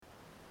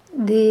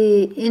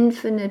The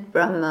Infinite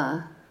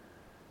Brahma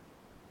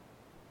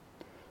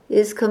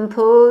is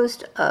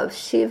composed of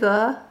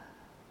Shiva,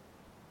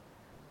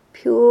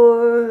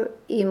 pure,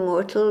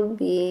 immortal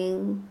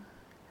being,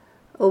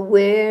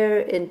 aware,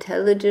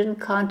 intelligent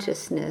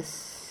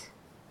consciousness,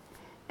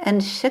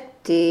 and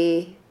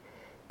Shakti,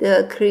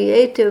 the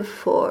creative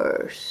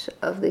force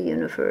of the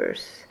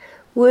universe,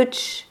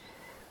 which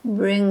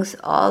brings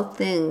all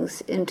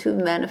things into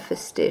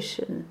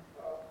manifestation.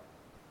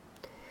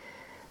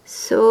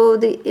 So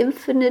the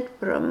Infinite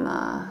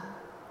Brahma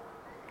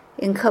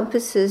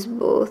encompasses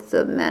both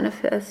the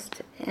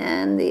manifest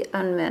and the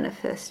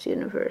unmanifest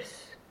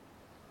universe.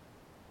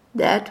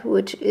 That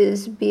which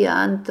is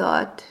beyond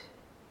thought,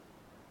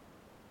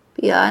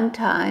 beyond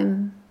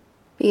time,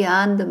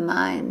 beyond the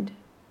mind,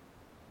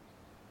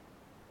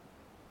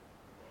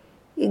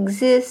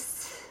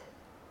 exists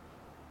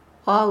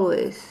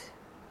always,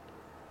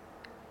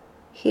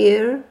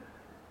 here,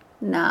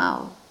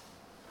 now.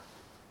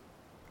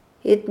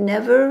 It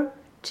never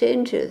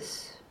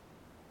changes.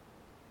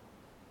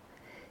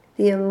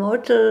 The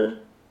immortal,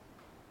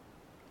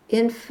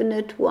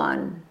 infinite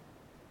one,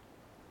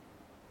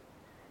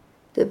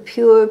 the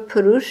pure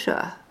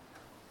Purusha,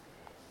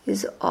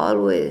 is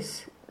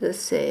always the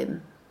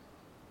same.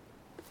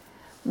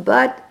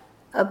 But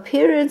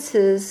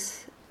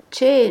appearances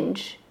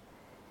change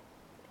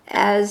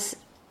as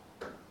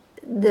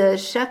the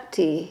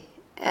Shakti,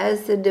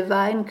 as the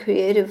divine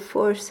creative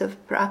force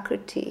of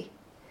Prakriti,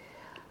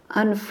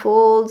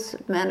 unfolds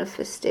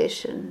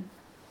manifestation.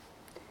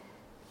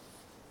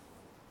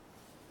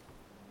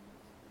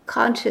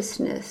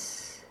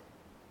 Consciousness,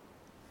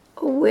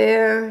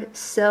 aware,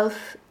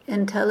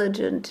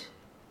 self-intelligent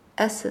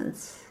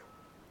essence,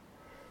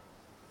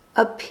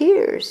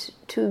 appears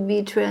to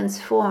be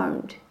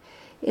transformed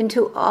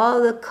into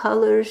all the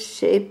colors,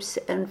 shapes,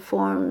 and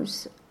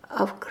forms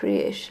of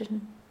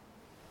creation.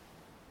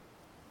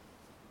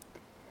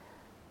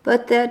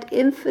 But that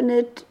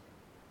infinite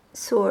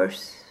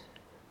source,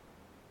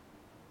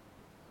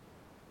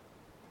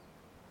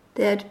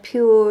 that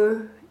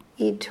pure,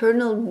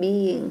 eternal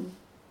being,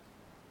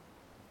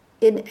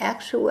 in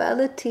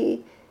actuality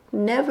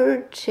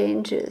never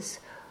changes.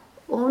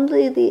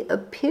 Only the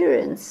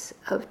appearance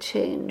of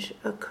change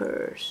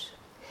occurs.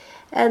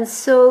 And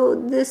so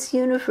this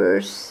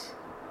universe,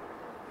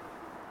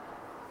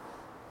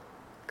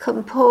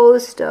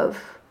 composed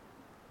of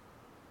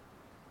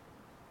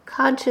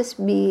conscious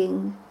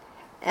being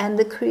and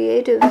the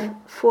creative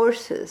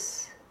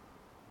forces,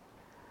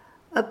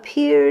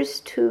 appears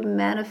to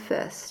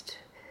manifest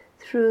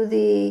through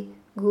the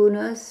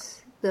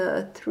gunas,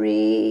 the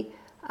three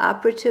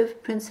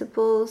operative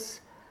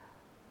principles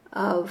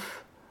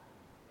of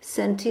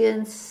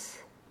sentience,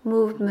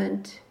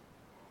 movement,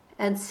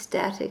 and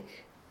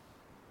static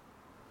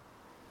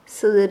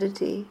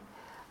solidity,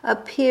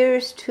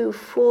 appears to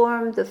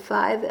form the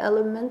five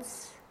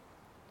elements,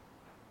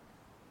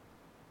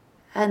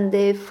 and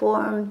they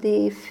form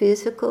the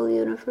physical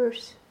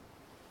universe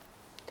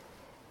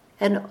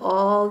and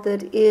all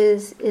that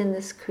is in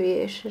this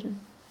creation.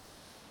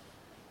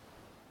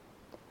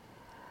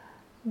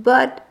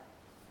 But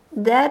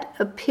that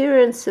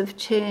appearance of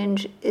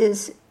change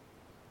is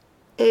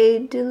a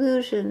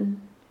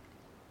delusion,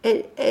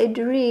 a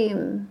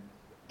dream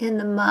in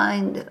the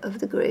mind of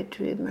the great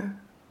dreamer.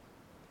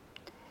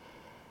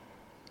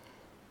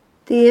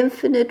 The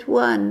Infinite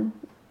One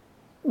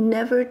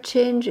never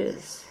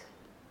changes.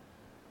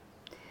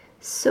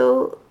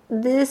 So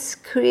this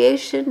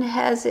creation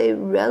has a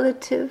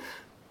relative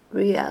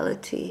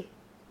reality.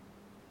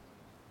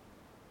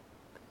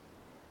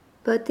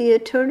 But the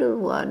Eternal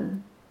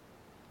One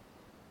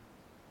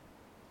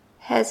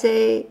has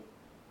a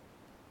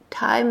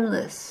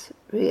timeless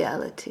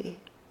reality.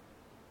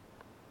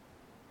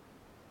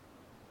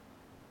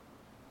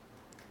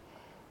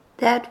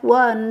 That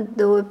one,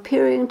 though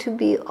appearing to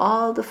be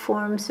all the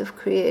forms of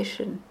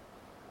creation,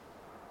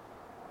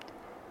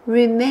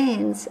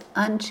 remains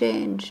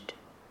unchanged.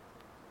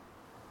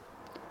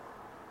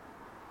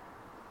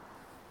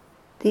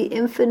 The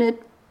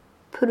infinite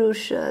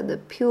Purusha, the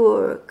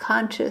pure,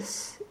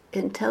 conscious,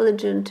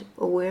 intelligent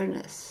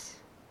awareness,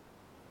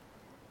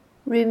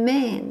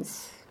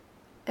 remains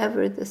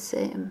ever the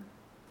same.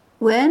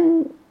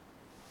 When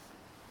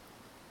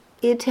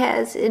it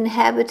has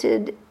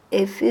inhabited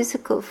a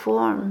physical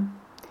form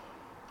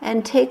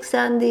and takes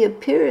on the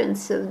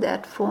appearance of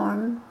that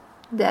form,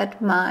 that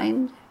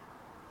mind,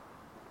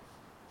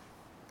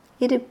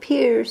 it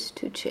appears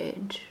to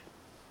change.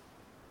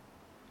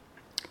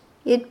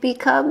 It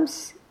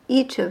becomes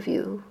each of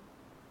you,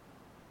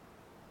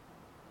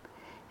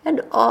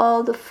 and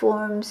all the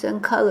forms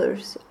and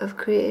colors of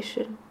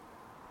creation.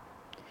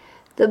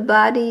 The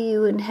body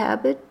you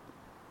inhabit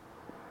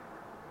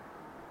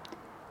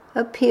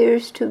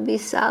appears to be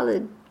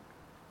solid.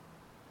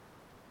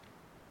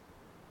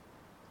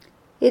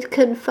 It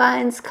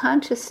confines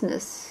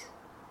consciousness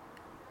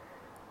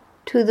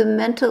to the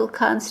mental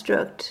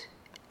construct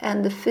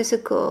and the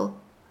physical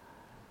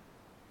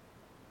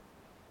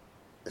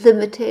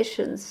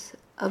limitations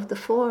of the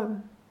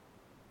form.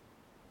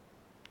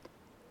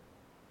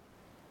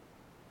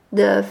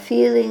 the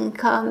feeling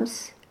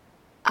comes,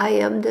 I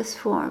am this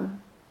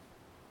form.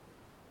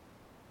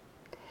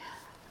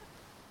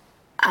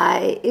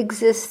 I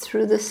exist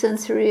through the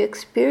sensory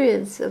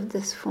experience of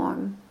this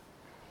form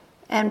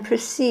and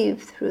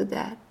perceive through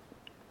that.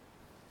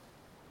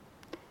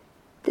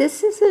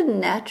 This is a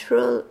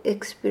natural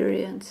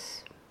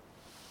experience.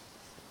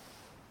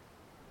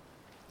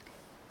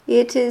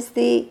 It is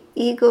the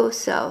ego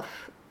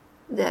self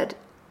that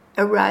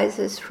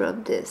arises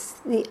from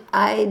this, the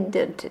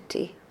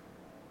identity.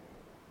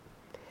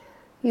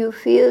 You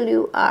feel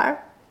you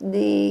are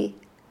the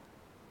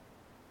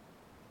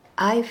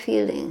I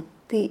feeling,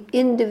 the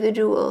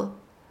individual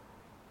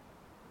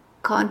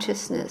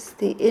consciousness,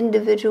 the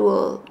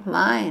individual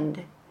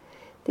mind,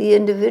 the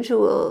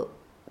individual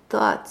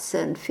thoughts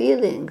and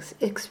feelings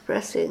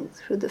expressing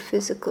through the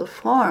physical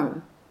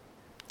form.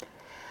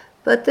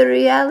 But the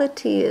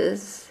reality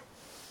is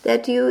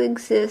that you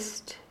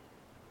exist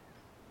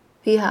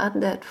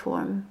beyond that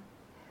form,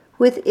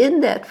 within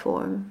that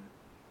form.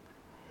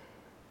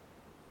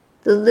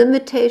 The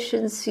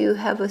limitations you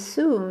have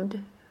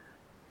assumed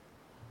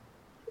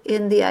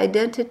in the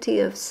identity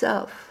of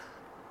self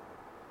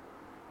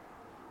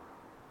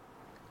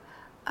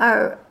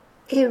are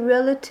a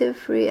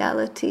relative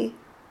reality,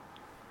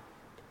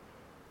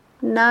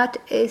 not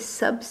a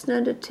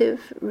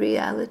substantive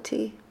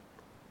reality.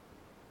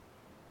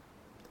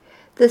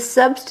 The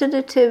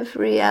substantive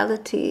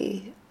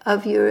reality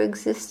of your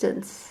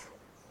existence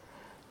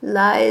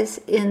lies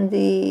in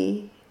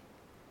the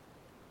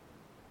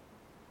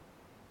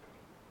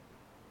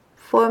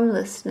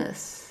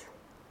formlessness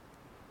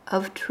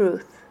of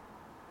truth,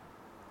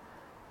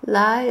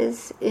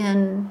 lies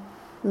in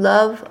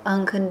love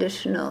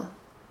unconditional.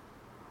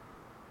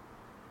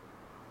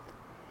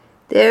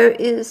 There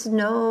is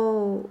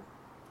no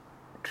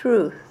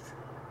truth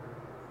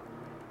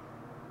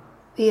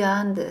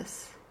beyond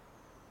this.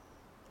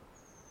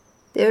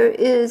 There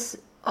is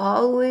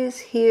always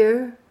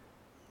here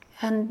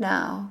and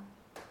now,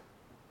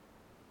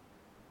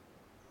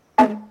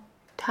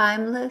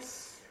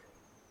 timeless,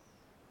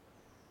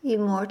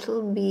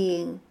 immortal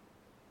being.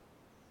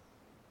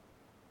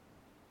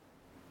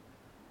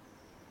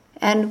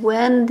 And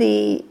when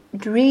the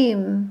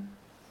dream,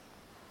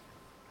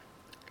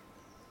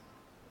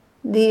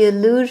 the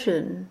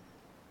illusion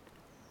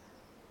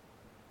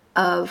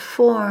of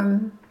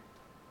form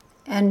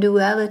and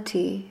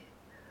duality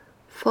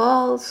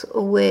falls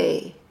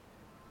away,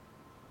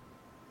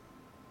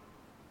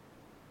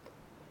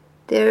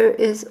 there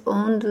is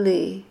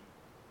only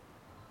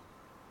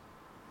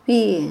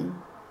being,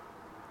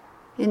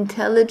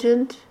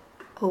 intelligent,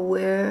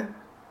 aware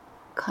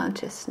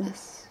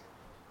consciousness.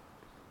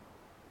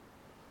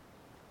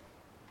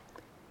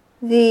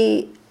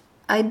 The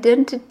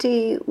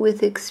identity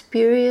with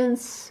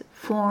experience,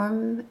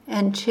 form,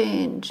 and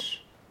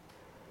change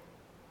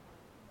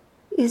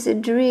is a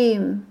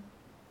dream,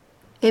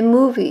 a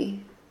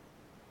movie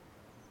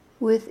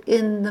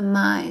within the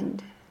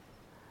mind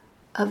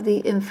of the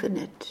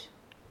infinite.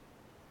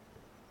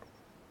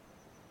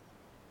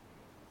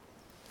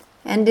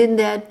 And in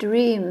that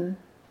dream,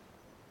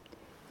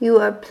 you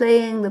are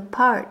playing the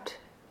part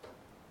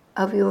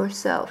of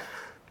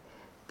yourself,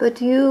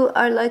 but you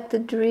are like the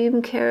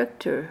dream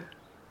character.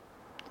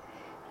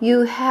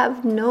 You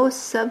have no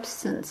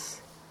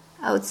substance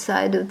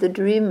outside of the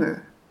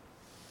dreamer.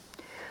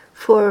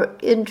 For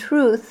in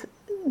truth,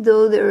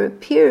 though there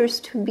appears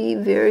to be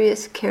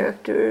various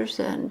characters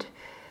and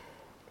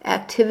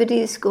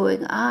activities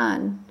going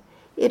on,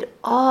 it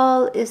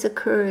all is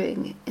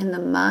occurring in the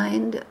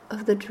mind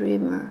of the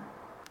dreamer.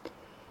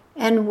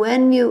 And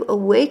when you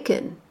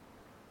awaken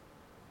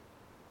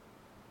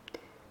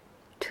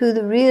to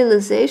the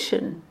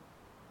realization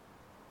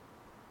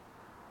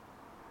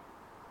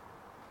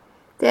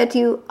that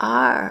you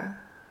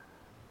are,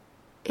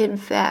 in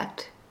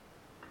fact,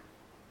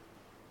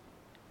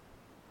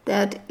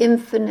 that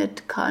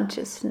infinite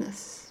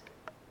consciousness,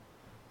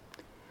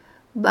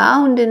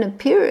 bound in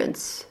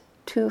appearance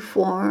to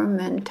form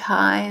and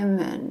time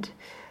and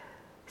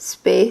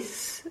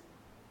space,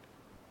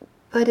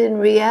 but in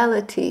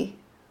reality,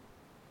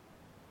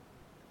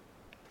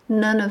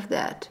 none of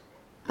that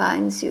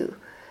binds you,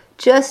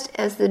 just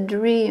as the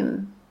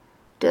dream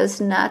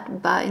does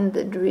not bind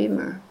the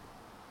dreamer.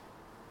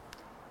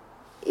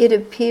 It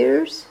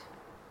appears,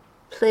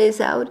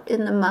 plays out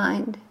in the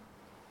mind,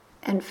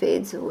 and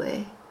fades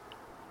away.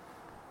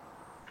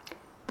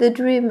 The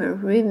dreamer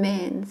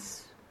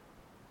remains.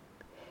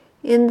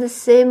 In the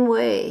same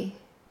way,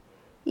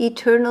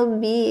 eternal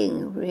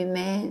being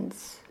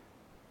remains.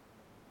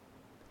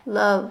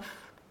 Love,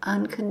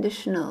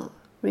 unconditional,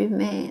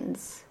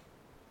 remains.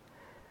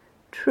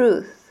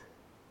 Truth,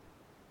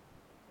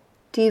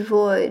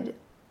 devoid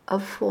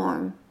of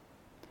form,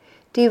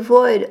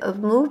 devoid of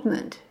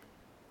movement,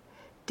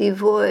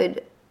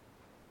 devoid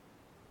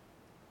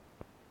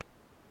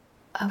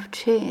of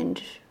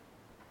change.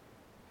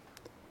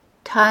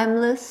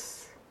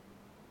 Timeless,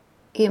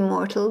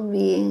 immortal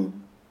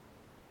being.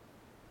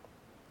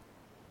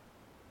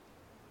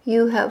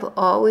 You have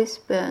always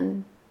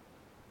been.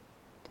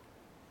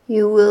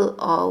 You will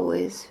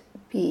always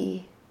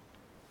be.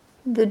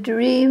 The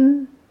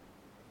dream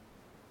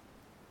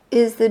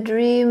is the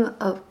dream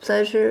of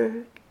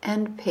pleasure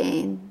and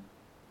pain,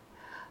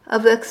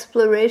 of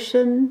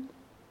exploration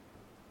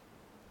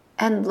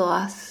and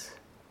loss.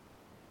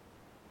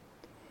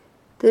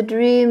 The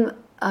dream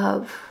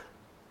of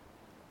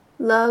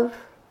love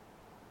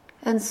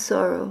and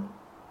sorrow.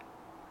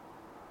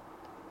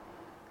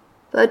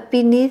 But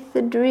beneath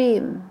the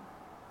dream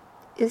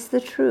is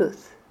the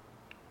truth.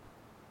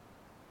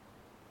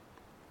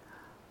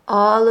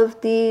 All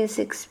of these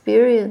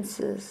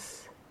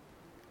experiences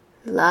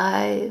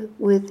lie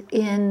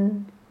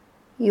within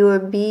your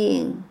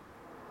being,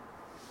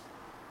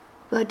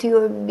 but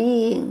your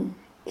being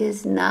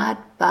is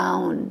not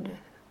bound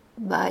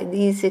by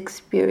these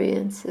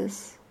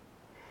experiences.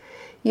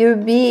 Your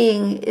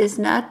being is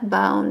not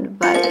bound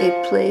by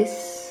a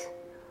place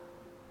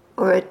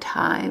or a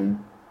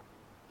time.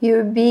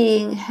 Your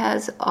being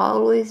has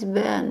always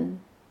been,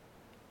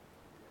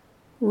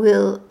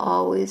 will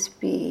always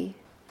be,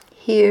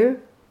 here,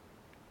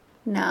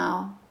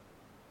 now.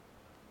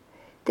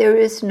 There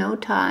is no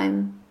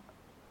time,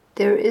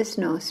 there is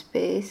no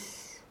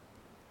space.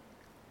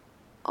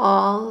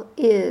 All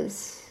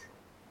is.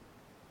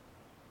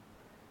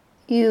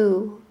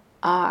 You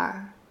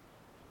are.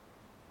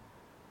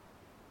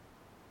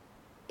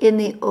 In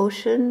the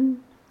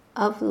ocean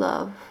of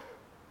love,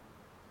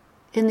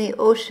 in the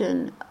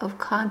ocean of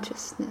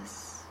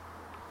consciousness,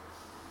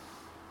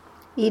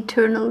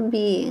 eternal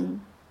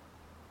being,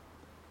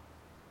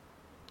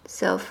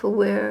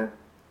 self-aware,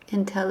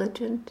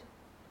 intelligent.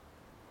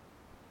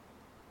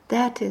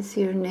 That is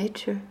your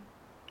nature.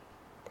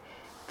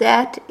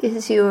 That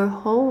is your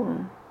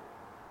home,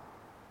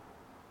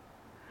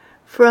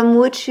 from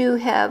which you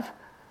have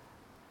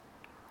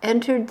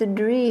entered the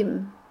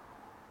dream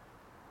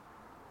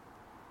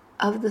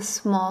of the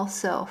small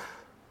self.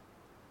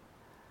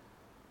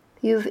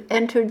 You've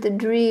entered the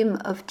dream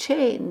of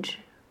change,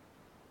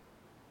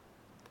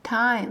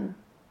 time,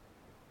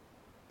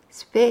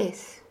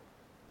 space,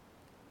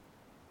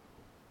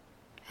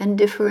 and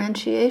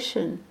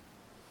differentiation.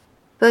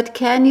 But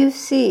can you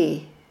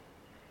see?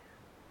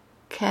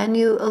 Can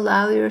you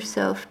allow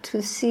yourself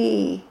to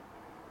see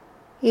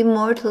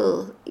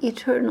immortal,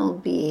 eternal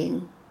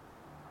being,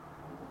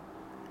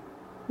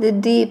 the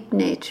deep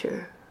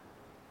nature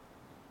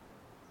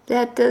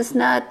that does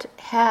not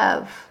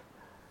have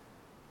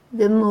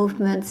the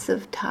movements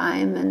of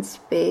time and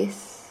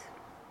space,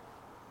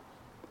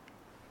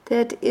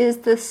 that is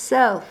the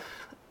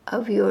self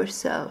of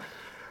yourself,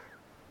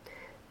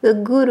 the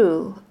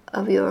guru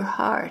of your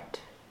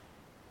heart,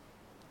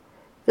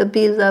 the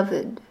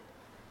beloved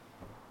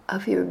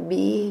of your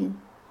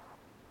being?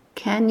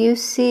 Can you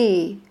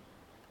see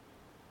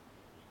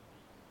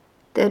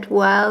that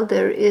while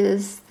there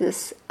is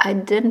this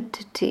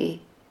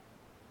identity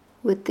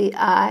with the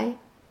I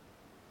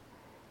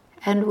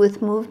and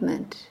with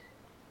movement,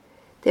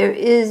 there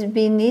is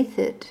beneath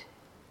it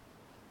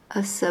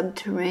a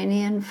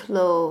subterranean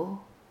flow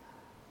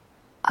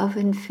of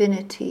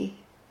infinity,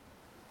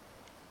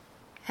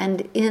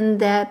 and in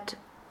that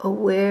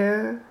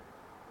aware,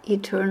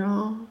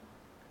 eternal,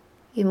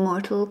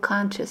 immortal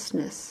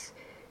consciousness,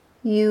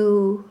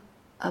 you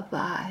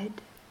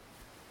abide.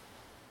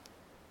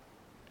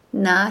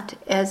 Not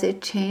as a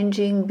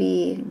changing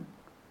being,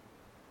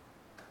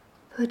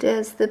 but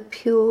as the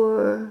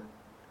pure,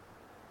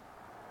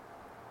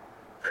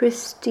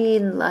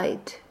 pristine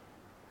light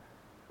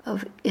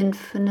of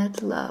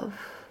infinite love.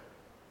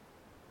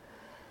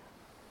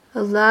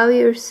 Allow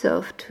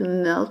yourself to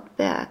melt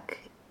back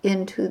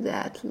into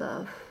that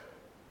love,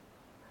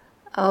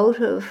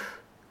 out of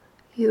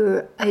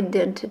your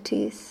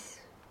identities,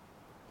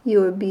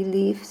 your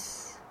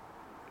beliefs,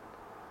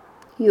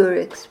 your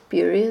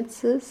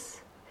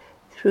experiences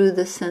through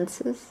the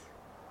senses.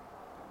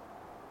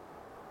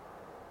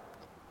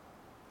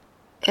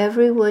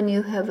 Everyone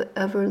you have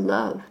ever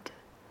loved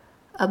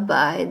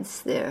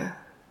abides there.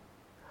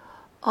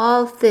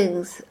 All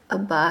things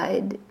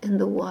abide in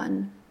the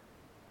One.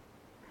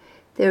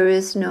 There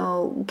is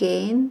no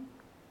gain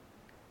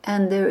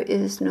and there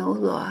is no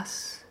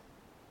loss.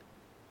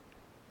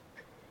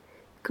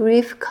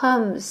 Grief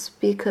comes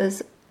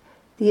because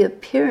the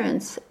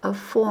appearance of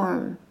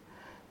form,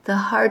 the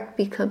heart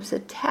becomes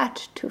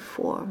attached to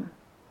form.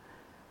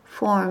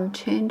 Form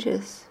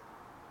changes.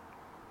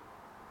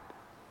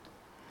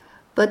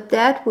 But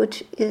that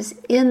which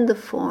is in the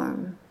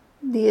form,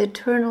 the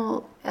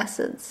eternal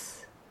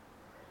essence,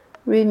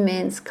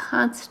 remains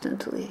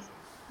constantly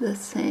the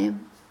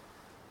same.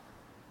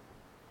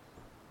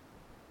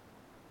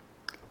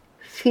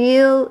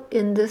 Feel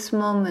in this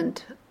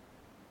moment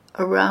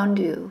around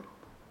you.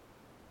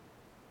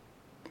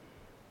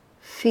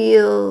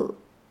 Feel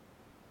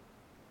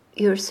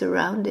your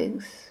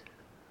surroundings.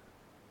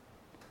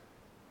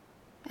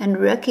 And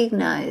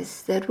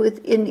recognize that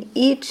within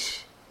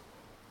each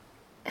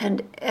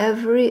and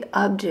every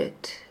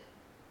object,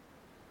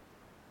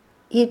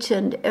 each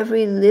and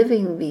every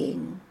living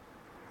being,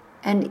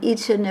 and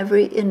each and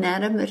every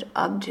inanimate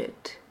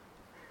object,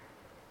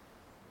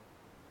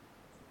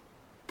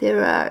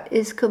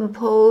 is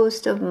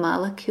composed of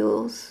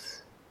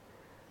molecules,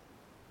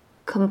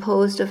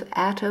 composed of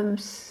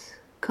atoms,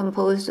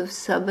 composed of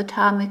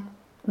subatomic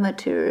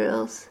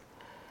materials,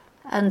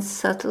 and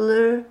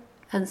subtler,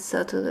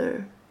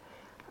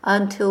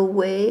 until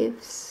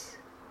waves,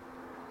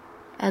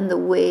 and the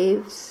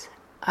waves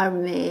are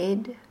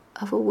made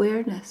of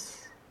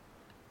awareness,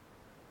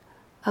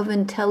 of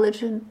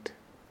intelligent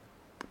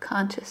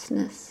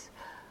consciousness,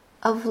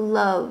 of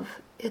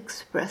love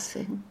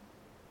expressing.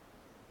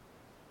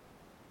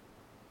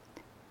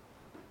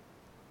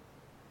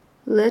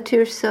 Let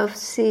yourself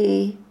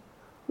see,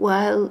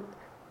 while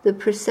the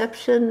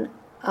perception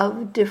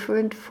of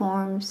different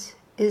forms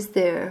is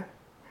there,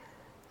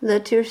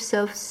 let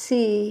yourself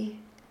see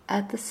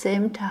at the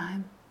same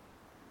time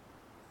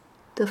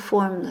the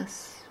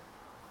formless,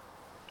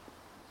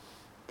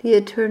 the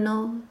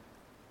eternal,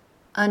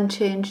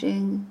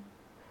 unchanging,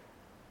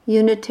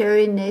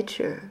 unitary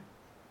nature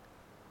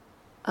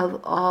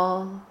of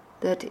all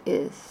that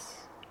is.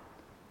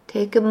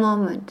 Take a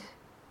moment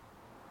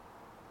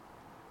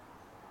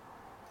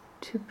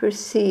to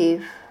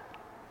perceive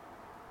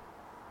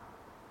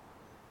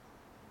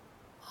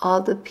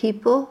all the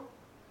people,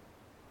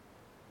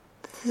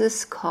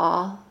 this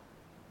call,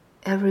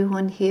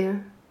 everyone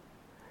here,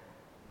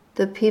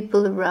 the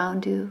people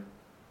around you,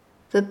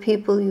 the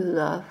people you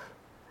love,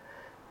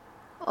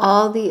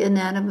 all the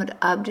inanimate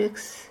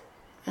objects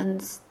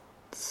and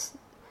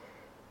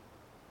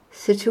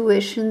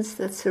situations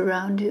that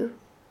surround you,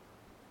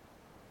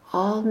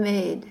 all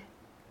made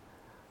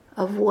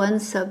of one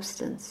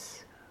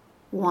substance,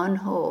 one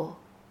whole,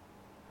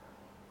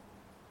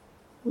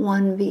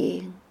 one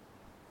being.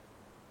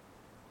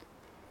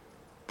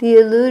 The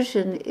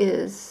illusion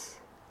is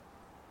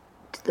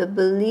the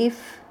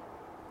belief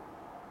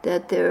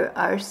that there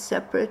are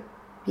separate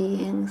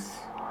beings,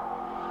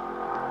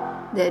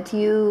 that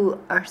you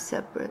are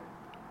separate.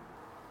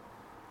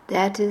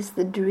 That is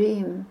the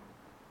dream,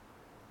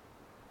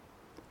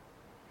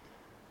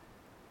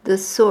 the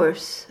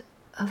source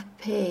of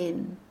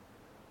pain.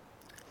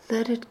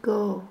 Let it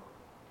go.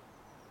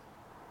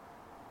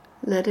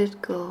 Let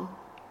it go.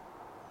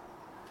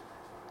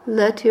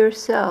 Let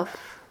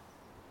yourself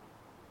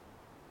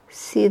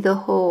see the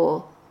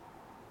whole,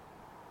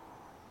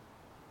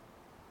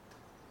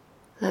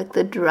 like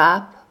the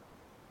drop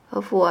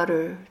of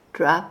water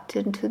dropped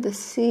into the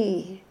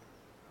sea.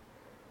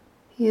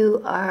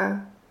 You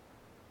are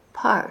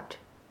part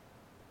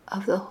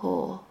of the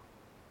whole.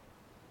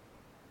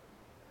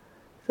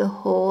 The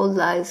whole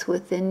lies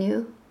within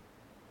you,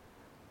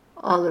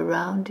 all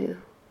around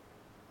you.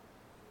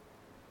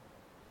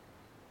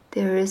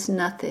 There is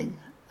nothing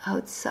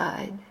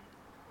outside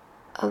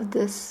of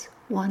this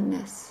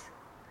oneness,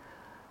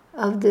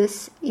 of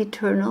this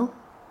eternal,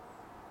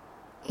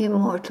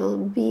 immortal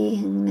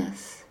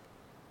beingness.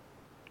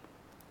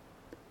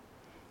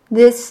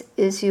 This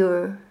is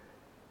your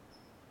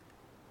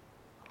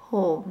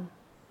home.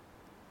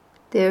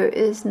 There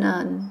is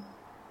none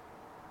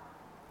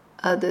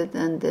other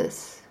than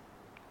this.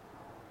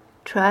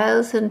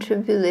 Trials and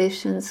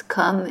tribulations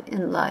come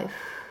in life.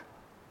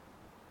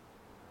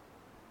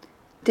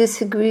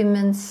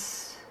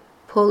 Disagreements,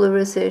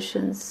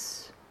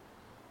 polarizations,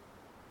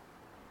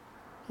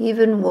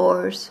 even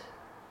wars.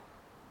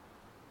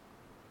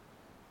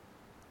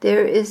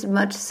 There is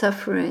much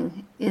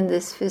suffering in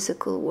this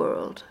physical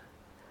world.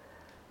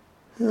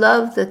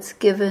 Love that's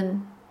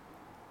given,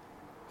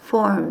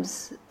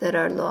 forms that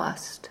are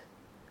lost.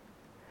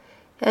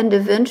 And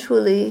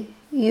eventually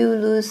you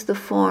lose the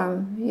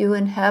form you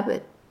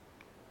inhabit.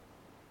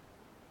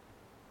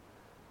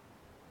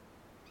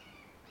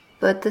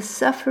 But the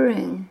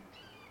suffering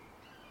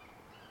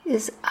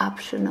is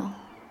optional.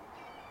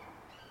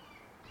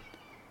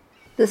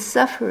 The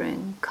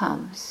suffering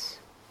comes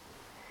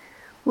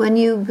when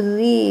you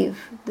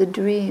believe the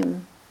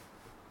dream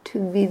to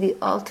be the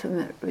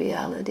ultimate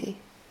reality,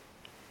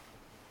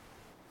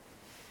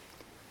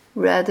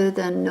 rather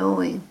than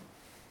knowing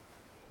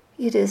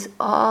it is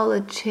all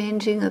a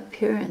changing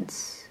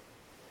appearance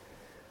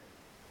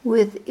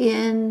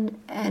within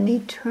an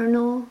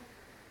eternal,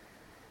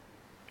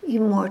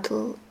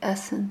 immortal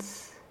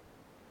essence.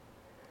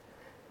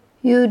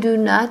 You do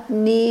not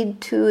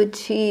need to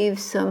achieve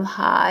some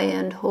high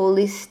and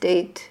holy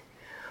state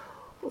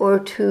or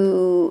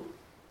to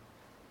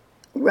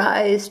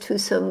rise to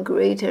some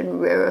great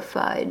and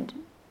rarefied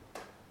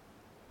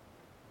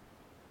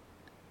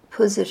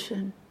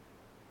position.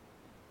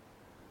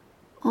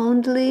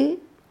 Only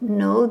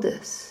know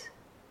this,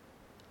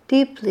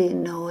 deeply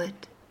know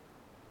it.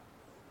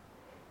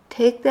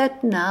 Take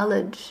that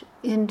knowledge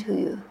into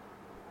you.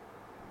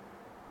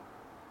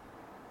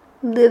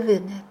 Live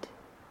in it.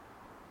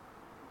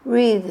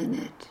 Breathe in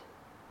it.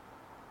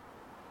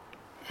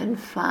 And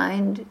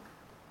find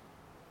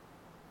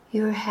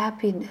your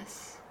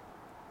happiness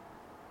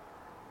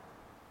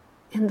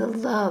in the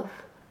love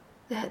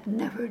that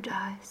never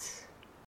dies.